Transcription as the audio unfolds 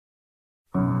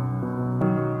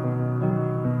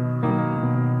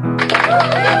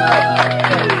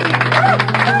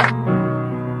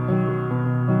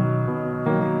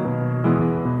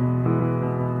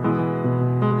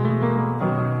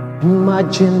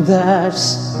Imagine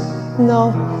there's no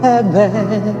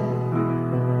heaven.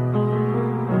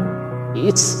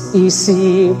 It's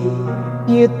easy if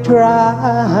you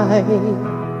try.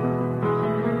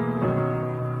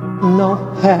 No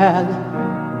hell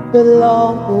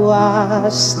below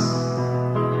us,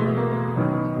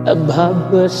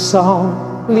 above a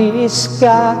sunny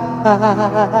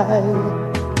sky.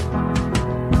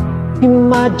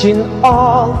 Imagine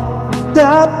all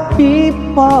the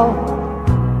people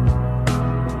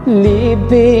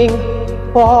living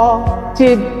for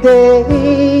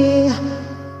today.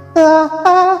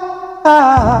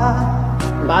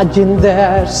 Imagine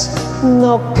there's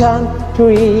no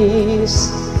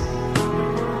countries.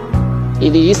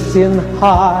 It isn't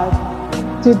hard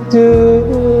to do.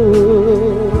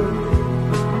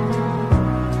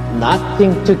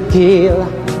 Nothing to kill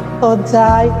or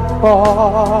die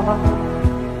for,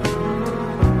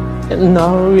 and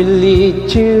no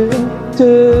religion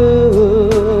too.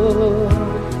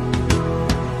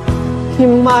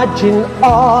 Imagine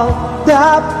all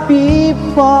the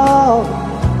people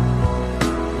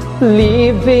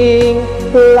living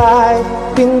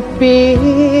life in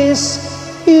peace.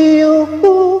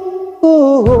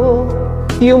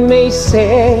 You may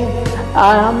say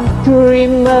I'm a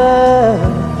dreamer,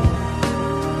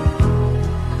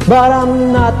 but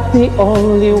I'm not the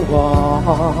only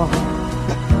one.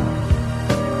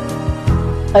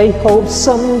 I hope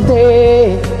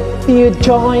someday you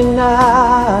join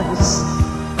us,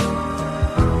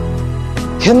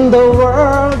 and the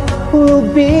world will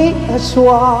be as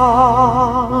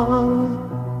one.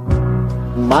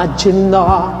 Imagine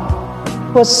our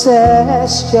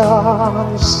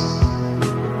possessions.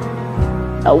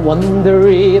 I wonder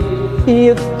if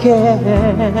you can.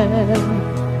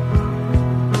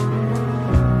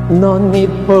 No need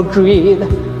for greed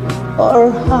or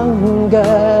hunger,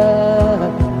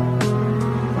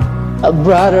 a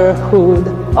brotherhood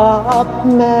of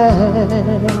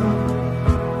men.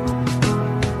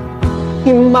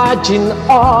 Imagine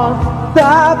all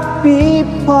the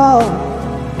people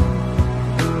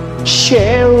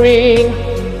sharing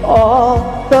all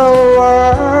the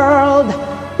world.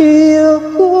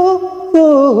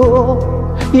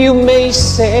 You may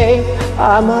say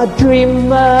I'm a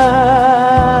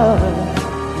dreamer,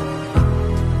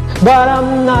 but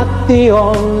I'm not the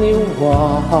only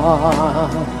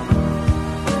one.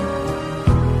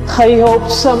 I hope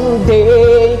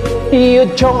someday you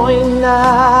join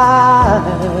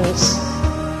us,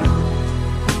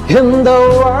 and the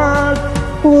world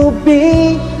will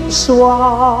be as one.